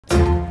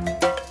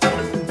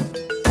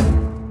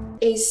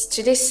Is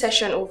today's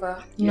session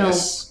over? No.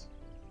 Yes.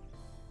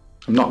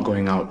 I'm not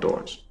going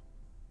outdoors.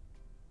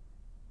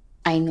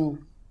 I know.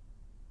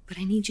 But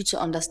I need you to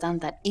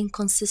understand that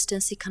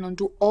inconsistency can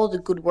undo all the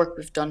good work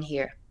we've done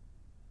here.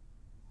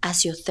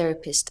 As your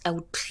therapist, I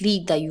would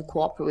plead that you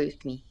cooperate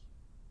with me.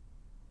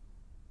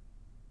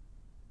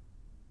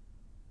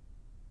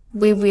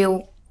 We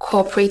will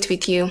cooperate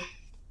with you.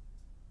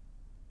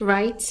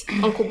 Right,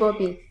 Uncle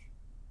Bobby?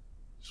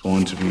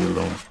 Sworn to be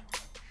alone.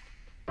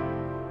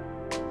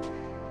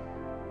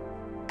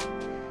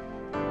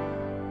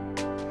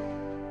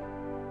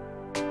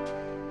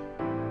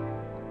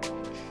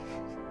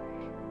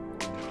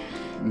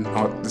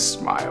 Not the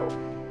smile.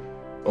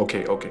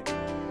 Okay.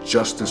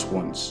 Just this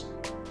once.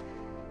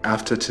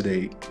 After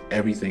today,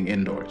 everything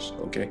indoors,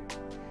 okay?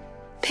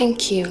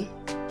 Thank you.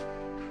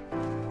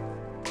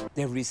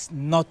 There is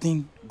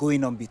nothing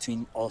going on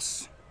between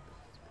us.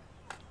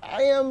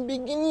 I am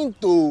beginning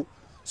to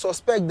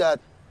suspect that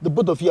the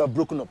both of you are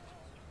broken up.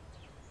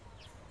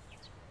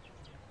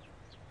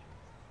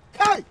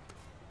 Hey!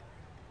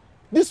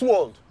 This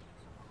world.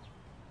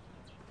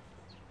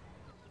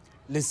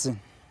 Listen,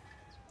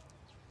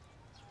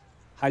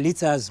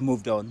 Halita has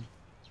moved on,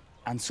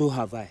 and so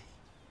have I.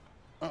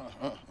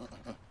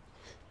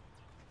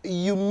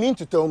 You mean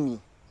to tell me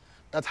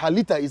that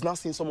Halita is now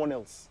seeing someone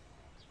else?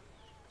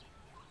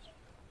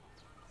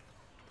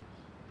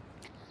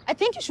 I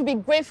think you should be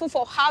grateful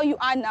for how you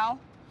are now,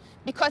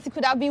 because it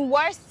could have been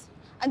worse,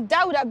 and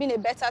that would have been a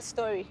better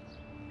story.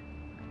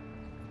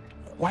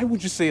 Why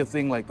would you say a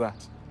thing like that?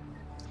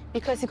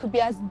 Because it could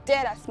be as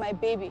dead as my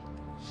baby,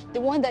 the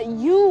one that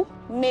you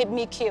made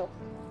me kill.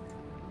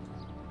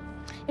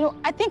 You know,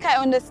 I think I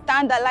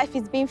understand that life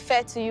is being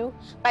fair to you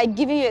by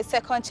giving you a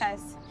second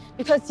chance,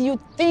 because you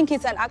think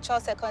it's an actual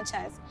second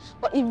chance,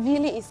 but it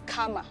really is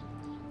karma.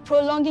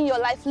 Prolonging your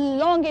life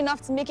long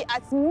enough to make it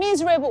as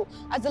miserable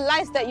as the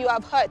lives that you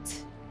have hurt.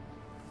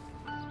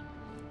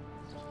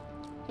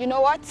 You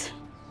know what?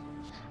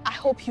 I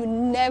hope you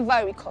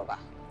never recover.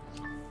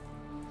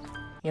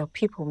 Your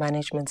people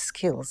management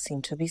skills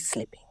seem to be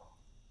slipping.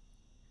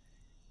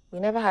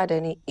 We never had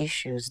any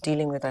issues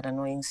dealing with that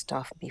annoying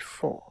staff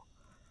before.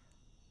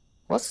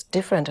 What's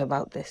different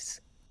about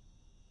this?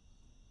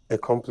 A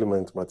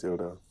compliment,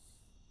 Matilda.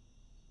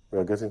 We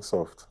are getting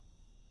soft.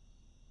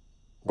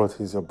 But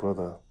he's your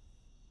brother.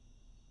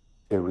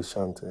 A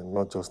Rishante,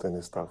 not just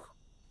any staff.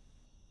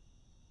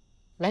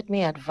 Let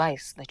me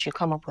advise that you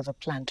come up with a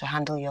plan to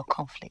handle your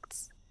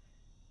conflicts.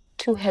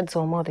 2 heads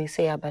or more, they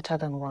say, are better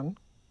than 1.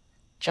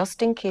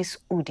 Just in case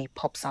Udi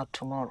pops out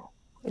tomorrow.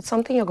 It's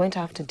something you're going to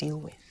have to deal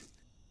with.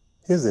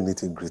 Here's the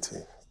nitty-gritty.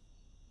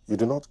 You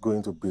do not go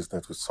into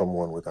business with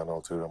someone with an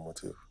ulterior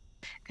motive.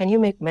 Can you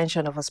make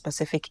mention of a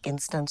specific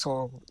instance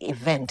or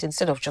event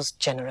instead of just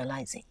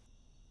generalizing?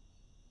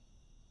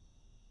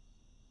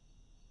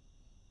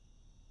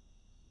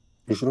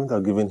 You shouldn't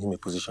have given him a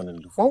position in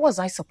Lufa. What was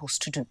I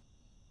supposed to do?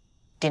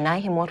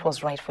 Deny him what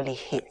was rightfully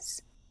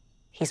his.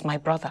 He's my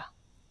brother.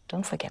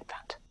 Don't forget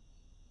that.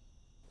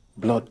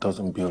 Blood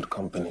doesn't build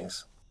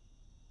companies.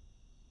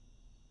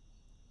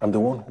 I'm the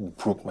one who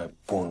broke my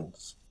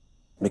bones,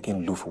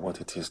 making Lufa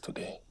what it is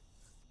today.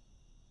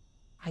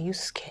 Are you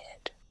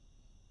scared?